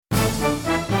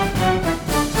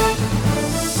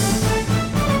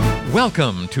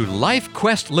Welcome to Life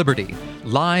Quest Liberty,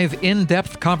 live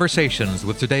in-depth conversations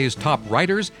with today's top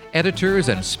writers, editors,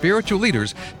 and spiritual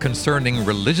leaders concerning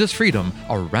religious freedom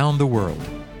around the world.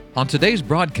 On today's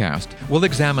broadcast, we'll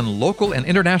examine local and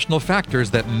international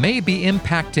factors that may be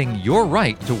impacting your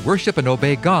right to worship and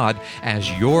obey God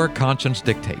as your conscience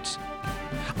dictates.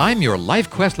 I'm your Life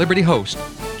Quest Liberty host,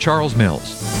 Charles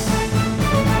Mills.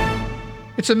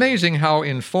 It's amazing how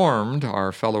informed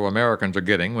our fellow Americans are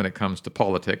getting when it comes to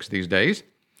politics these days.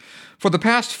 For the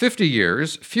past 50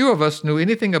 years, few of us knew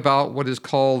anything about what is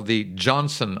called the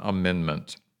Johnson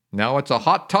Amendment. Now it's a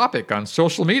hot topic on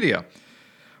social media.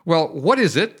 Well, what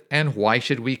is it and why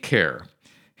should we care?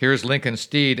 Here's Lincoln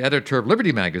Steed, editor of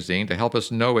Liberty Magazine, to help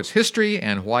us know its history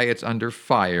and why it's under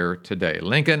fire today.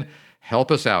 Lincoln,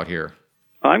 help us out here.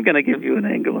 I'm going to give you an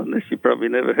angle on this you probably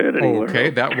never heard anywhere Okay,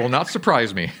 else. that will not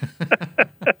surprise me.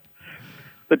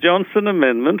 The Johnson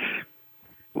Amendment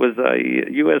was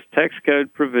a U.S. tax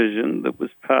code provision that was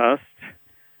passed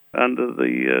under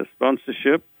the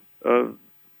sponsorship of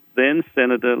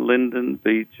then-Senator Lyndon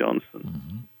B.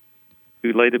 Johnson,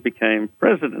 who later became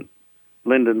President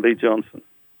Lyndon B. Johnson.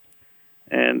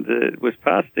 And it was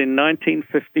passed in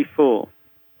 1954.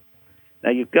 Now,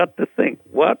 you've got to think,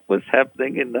 what was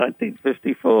happening in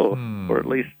 1954, or at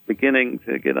least beginning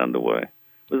to get underway,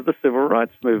 was the Civil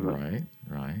Rights Movement.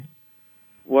 Right.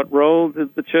 What role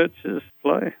did the churches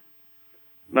play?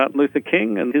 Martin Luther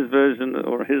King and his version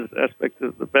or his aspect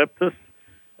of the Baptists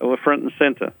were front and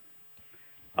center.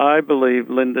 I believe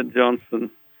Lyndon Johnson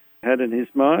had in his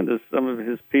mind, as some of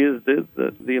his peers did,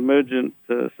 that the emergent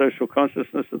social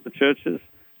consciousness of the churches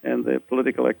and their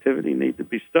political activity need to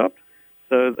be stopped.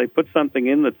 So they put something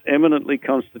in that's eminently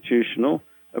constitutional,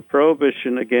 a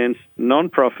prohibition against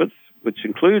non-profits, which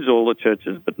includes all the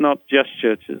churches, but not just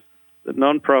churches, that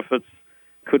non-profits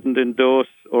couldn't endorse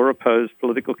or oppose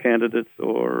political candidates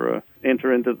or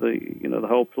enter into the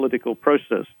whole political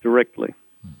process directly.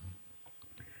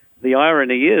 The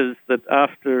irony is that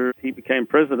after he became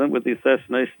president with the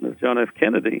assassination of John F.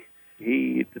 Kennedy,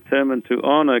 he determined to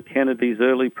honor Kennedy's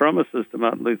early promises to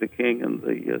Martin Luther King and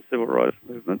the Civil Rights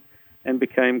Movement, and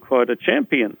became quite a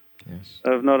champion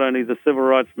of not only the Civil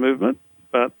Rights Movement,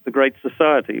 but the Great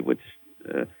Society, which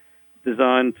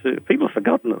designed to... People have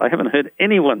forgotten it. I haven't heard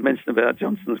anyone mention about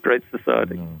Johnson's Great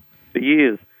Society for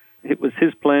years. It was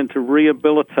his plan to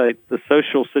rehabilitate the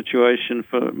social situation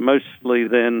for mostly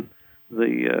then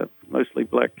the mostly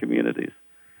black communities.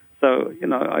 So,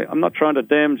 I'm not trying to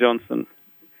damn Johnson.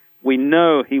 We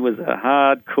know he was a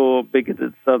hardcore,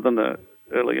 bigoted Southerner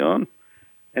early on,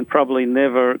 and probably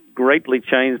never greatly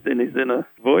changed in his inner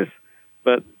voice.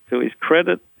 But to his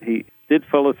credit, he did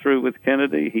follow through with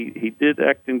Kennedy. He did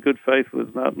act in good faith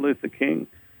with Martin Luther King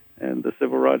and the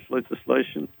civil rights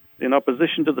legislation. In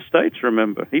opposition to the states,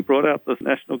 remember, he brought out the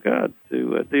National Guard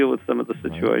to deal with some of the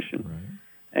situation.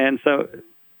 Right. And so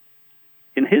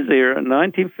in his era, in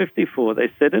 1954, they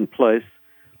set in place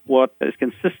what is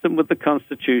consistent with the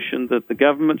Constitution, that the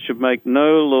government should make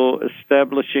no law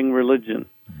establishing religion.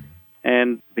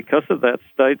 And because of that,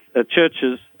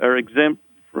 churches are exempt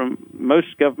from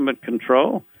most government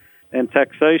control and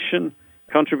taxation.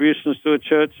 Contributions to a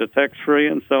church are tax-free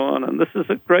and so on. And this is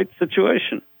a great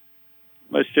situation.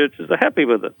 Most churches are happy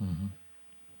with it.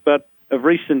 But of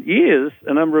recent years,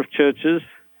 a number of churches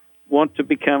want to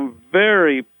become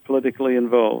very politically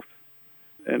involved.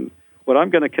 And what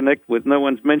I'm going to connect with, no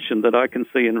one's mentioned that I can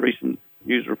see in recent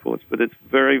news reports, but it's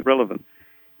very relevant.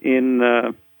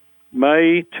 In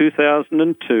May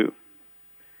 2002,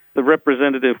 the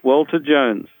Representative Walter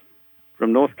Jones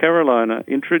from North Carolina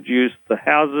introduced the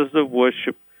Houses of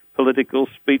Worship Political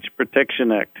Speech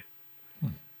Protection Act,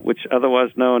 which otherwise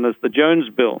known as the Jones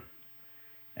Bill.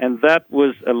 And that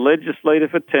was a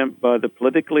legislative attempt by the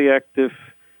politically active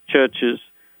churches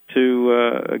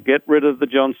to get rid of the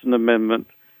Johnson Amendment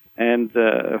and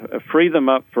free them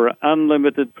up for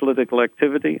unlimited political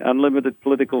activity, unlimited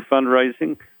political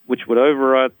fundraising, which would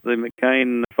overwrite the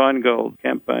McCain-Feingold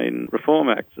campaign reform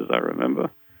acts, as I remember.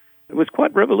 It was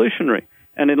quite revolutionary.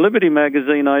 And in Liberty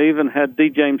Magazine, I even had D.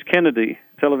 James Kennedy,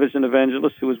 television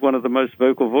evangelist, who was one of the most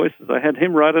vocal voices. I had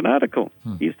him write an article.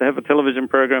 He used to have a television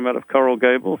program out of Coral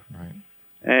Gables. Right.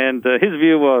 And his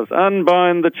view was,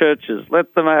 unbind the churches,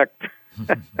 let them act.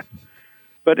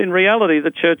 But in reality, the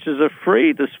churches are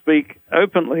free to speak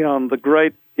openly on the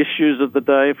great issues of the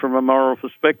day from a moral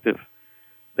perspective.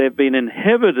 They've been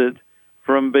inhibited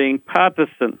from being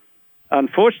partisan.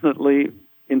 Unfortunately,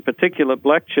 in particular,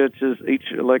 black churches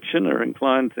each election are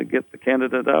inclined to get the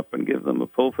candidate up and give them a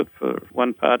pulpit for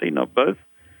one party, not both.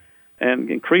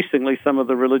 And increasingly, some of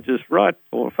the religious right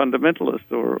or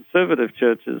fundamentalist or conservative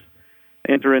churches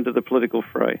enter into the political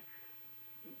fray.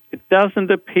 It doesn't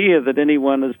appear that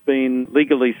anyone has been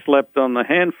legally slapped on the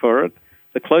hand for it.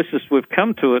 The closest we've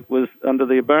come to it was under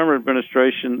the Obama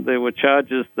administration. There were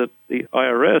charges that the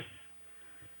IRS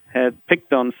had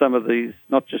picked on some of these,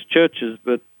 not just churches,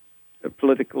 but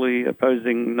politically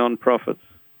opposing non-profits.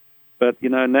 But,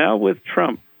 now with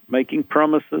Trump making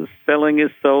promises, selling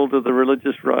his soul to the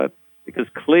religious right, because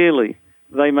clearly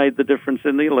they made the difference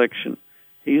in the election,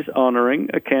 he's honoring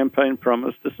a campaign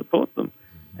promise to support them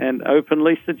and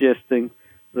openly suggesting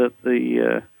that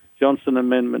the Johnson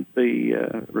Amendment be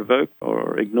revoked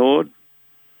or ignored.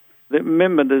 The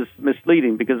amendment is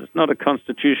misleading because it's not a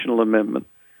constitutional amendment,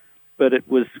 but it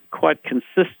was quite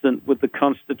consistent with the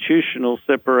constitutional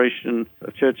separation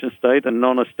of church and state and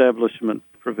non-establishment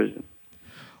provision.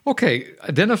 Okay,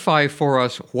 identify for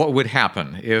us what would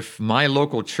happen if my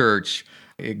local church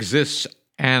exists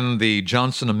and the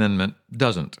Johnson Amendment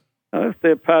doesn't. If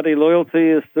their party loyalty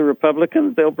is the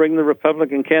Republicans, they'll bring the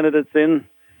Republican candidates in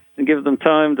and give them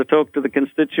time to talk to the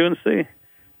constituency.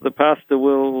 The pastor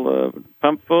will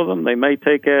pump for them. They may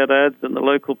take out ads in the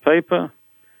local paper.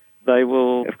 They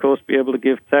will, of course, be able to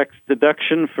give tax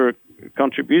deduction for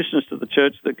contributions to the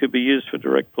church that could be used for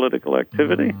direct political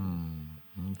activity.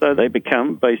 So they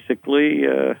become basically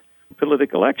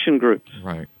political action groups,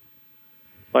 right,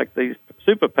 like these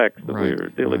super PACs that we're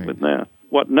dealing with now.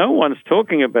 What no one's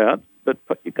talking about, but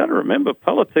you've got to remember,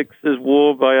 politics is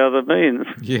war by other means.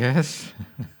 Yes.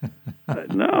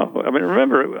 No,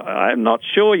 remember, I'm not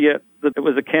sure yet that there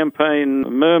was a campaign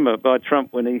murmur by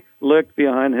Trump when he lurked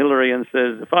behind Hillary and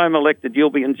says, if I'm elected,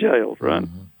 you'll be in jail, right?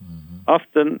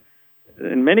 Often,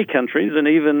 in many countries, and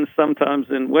even sometimes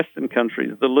in Western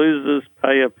countries, the losers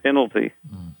pay a penalty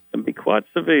and be quite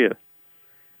severe.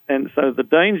 And so the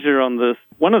danger on this,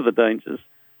 one of the dangers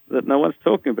that no one's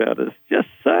talking about is just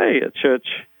say a church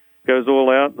goes all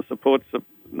out and supports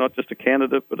not just a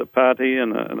candidate but a party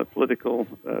and a political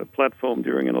platform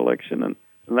during an election, and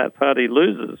that party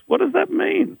loses. What does that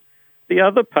mean? The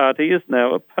other party is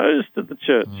now opposed to the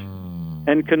church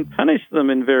and can punish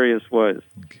them in various ways.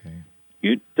 Okay.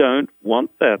 You don't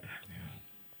want that.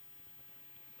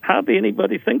 Hardly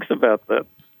anybody thinks about that.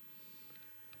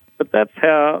 But that's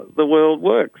how the world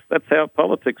works. That's how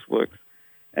politics works.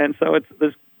 And so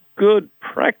there's good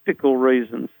practical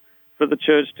reasons for the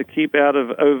church to keep out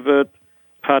of overt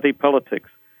party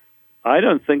politics. I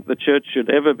don't think the church should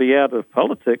ever be out of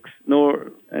politics,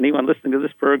 nor anyone listening to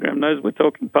this program knows we're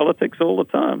talking politics all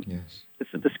the time. Yes.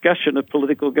 It's a discussion of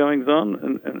political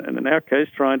goings-on, and in our case,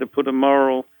 trying to put a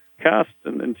moral cast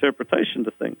and interpretation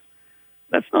to things.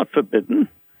 That's not forbidden.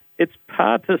 It's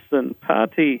partisan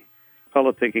party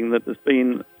politicking that has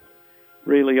been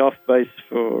really off base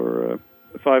for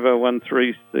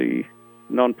 501(c)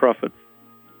 non-profits,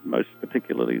 most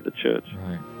particularly the church.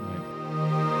 Right.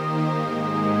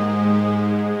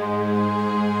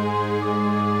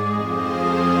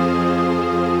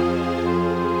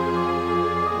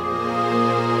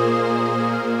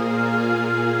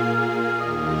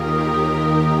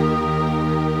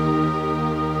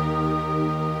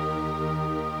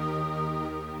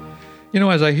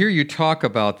 As I hear you talk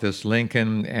about this,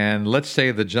 Lincoln, and let's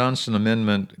say the Johnson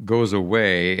Amendment goes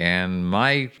away and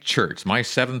my church, my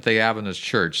Seventh-day Adventist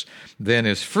church, then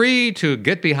is free to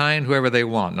get behind whoever they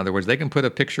want. In other words, they can put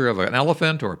a picture of an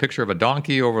elephant or a picture of a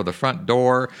donkey over the front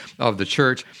door of the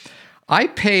church. I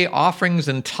pay offerings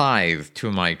and tithe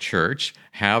to my church,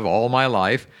 have all my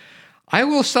life. I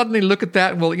will suddenly look at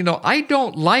that and, I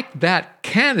don't like that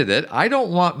candidate. I don't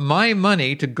want my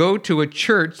money to go to a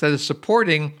church that is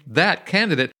supporting that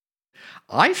candidate.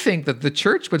 I think that the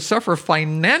church would suffer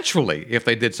financially if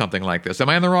they did something like this. Am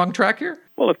I on the wrong track here?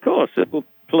 Well, of course, it will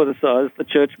politicize the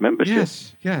church membership.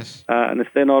 Yes. And if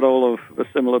they're not all of a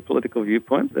similar political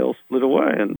viewpoint, they'll split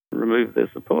away and remove their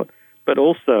support. But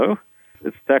also,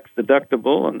 it's tax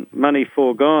deductible, and money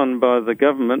foregone by the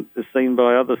government is seen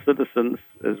by other citizens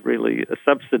as really a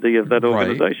subsidy of that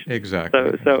organization. Right,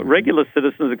 exactly. So regular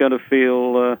citizens are going to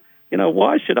feel,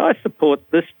 why should I support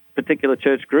this particular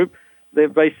church group? They're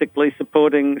basically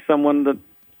supporting someone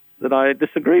that I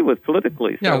disagree with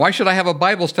politically. Yeah, why should I have a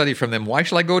Bible study from them? Why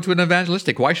should I go to an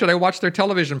evangelistic? Why should I watch their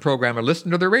television program or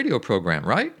listen to their radio program,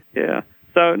 right? Yeah.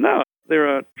 So, no, there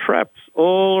are traps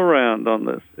all around on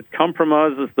this. It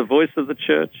compromises the voice of the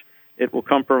church. It will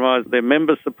compromise their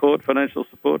member support, financial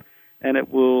support, and it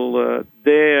will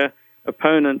dare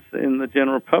opponents in the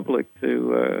general public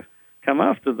to come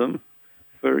after them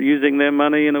for using their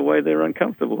money in a way they're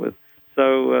uncomfortable with.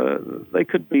 So they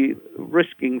could be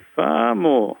risking far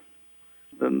more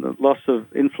than the loss of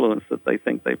influence that they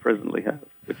think they presently have,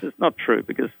 which is not true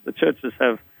because the churches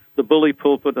have the bully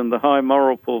pulpit and the high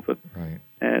moral pulpit. Right.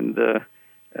 And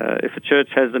If a church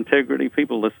has integrity,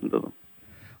 people listen to them.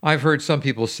 I've heard some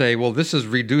people say, well, this is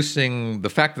reducing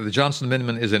the fact that the Johnson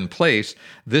Amendment is in place.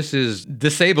 This is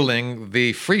disabling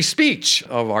the free speech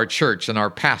of our church and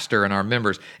our pastor and our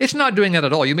members. It's not doing that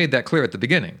at all. You made that clear at the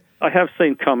beginning. I have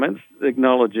seen comments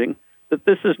acknowledging that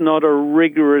this is not a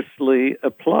rigorously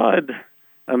applied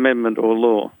amendment or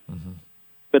law,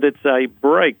 but it's a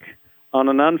break on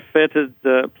an unfettered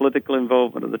political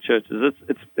involvement of the churches.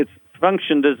 It's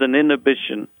functioned as an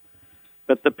inhibition,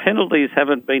 but the penalties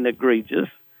haven't been egregious.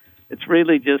 It's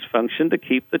really just functioned to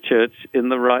keep the church in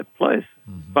the right place,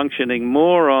 functioning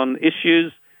more on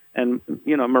issues and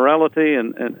morality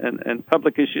and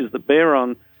public issues that bear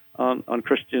on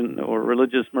Christian or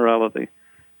religious morality.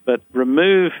 But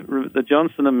remove the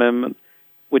Johnson Amendment,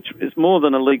 which is more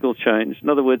than a legal change. In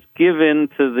other words, give in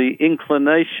to the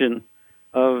inclination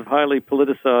of highly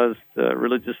politicized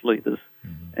religious leaders,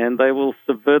 and they will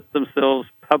subvert themselves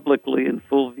publicly in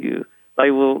full view.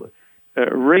 They will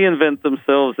reinvent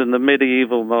themselves in the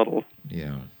medieval model.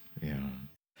 Yeah.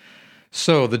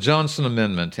 So the Johnson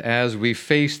Amendment, as we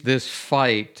face this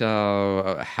fight,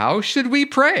 how should we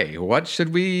pray? What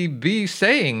should we be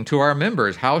saying to our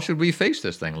members? How should we face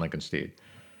this thing, Lincoln Steed?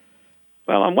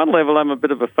 Well, on one level, I'm a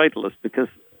bit of a fatalist because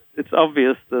it's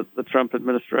obvious that the Trump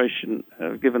administration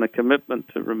have given a commitment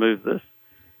to remove this.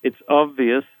 It's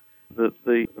obvious that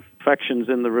the factions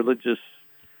in the religious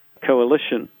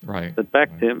coalition that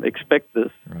backed him expect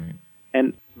this. Right.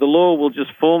 And the law will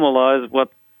just formalize what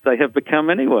they have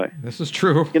become anyway. This is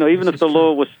true. Even if the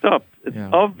law was stopped, it's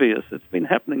obvious. It's been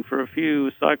happening for a few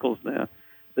cycles now.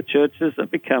 The churches are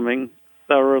becoming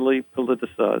thoroughly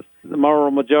politicized. The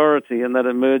moral majority in that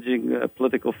emerging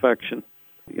political faction.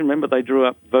 You remember they drew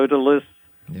up voter lists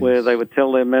where they would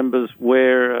tell their members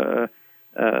where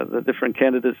the different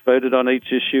candidates voted on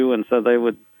each issue, and so they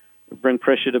would bring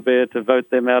pressure to bear to vote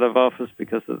them out of office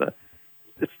because of that.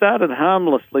 It started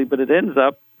harmlessly, but it ends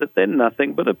up that they're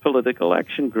nothing but a political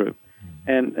action group.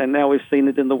 And now we've seen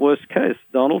it in the worst case.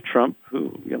 Donald Trump,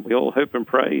 who we all hope and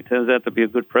pray he turns out to be a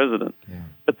good president,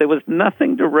 but there was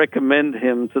nothing to recommend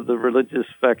him to the religious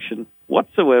faction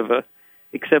whatsoever,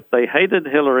 except they hated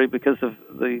Hillary because of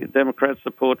the Democrat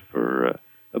support for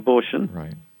abortion.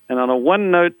 Right. And on a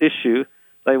one-note issue,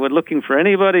 they were looking for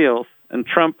anybody else, and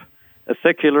Trump, a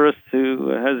secularist who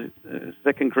has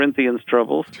 2 Corinthians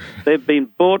troubles, they've been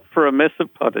bought for a mess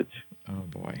of pottage. Oh,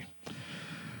 boy.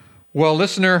 Well,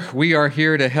 listener, we are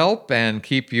here to help and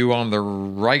keep you on the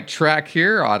right track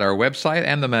here at our website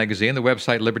and the magazine, the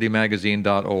website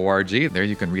libertymagazine.org. There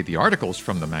you can read the articles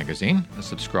from the magazine and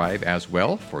subscribe as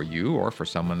well for you or for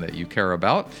someone that you care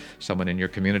about, someone in your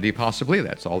community possibly.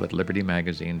 That's all at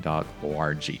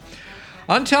libertymagazine.org.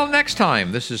 Until next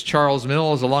time, this is Charles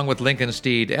Mills along with Lincoln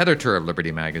Steed, editor of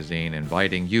Liberty Magazine,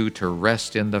 inviting you to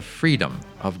rest in the freedom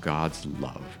of God's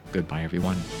love. Goodbye,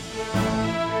 everyone.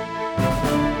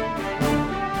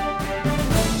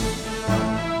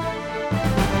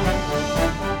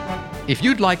 If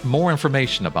you'd like more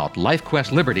information about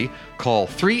LifeQuest Liberty, call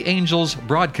Three Angels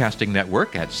Broadcasting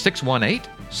Network at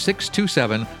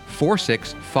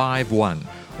 618-627-4651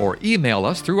 or email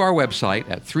us through our website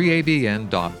at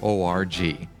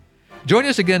 3abn.org. Join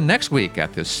us again next week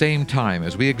at this same time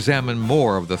as we examine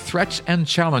more of the threats and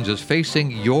challenges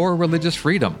facing your religious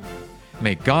freedom.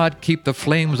 May God keep the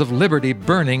flames of liberty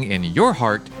burning in your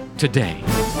heart today.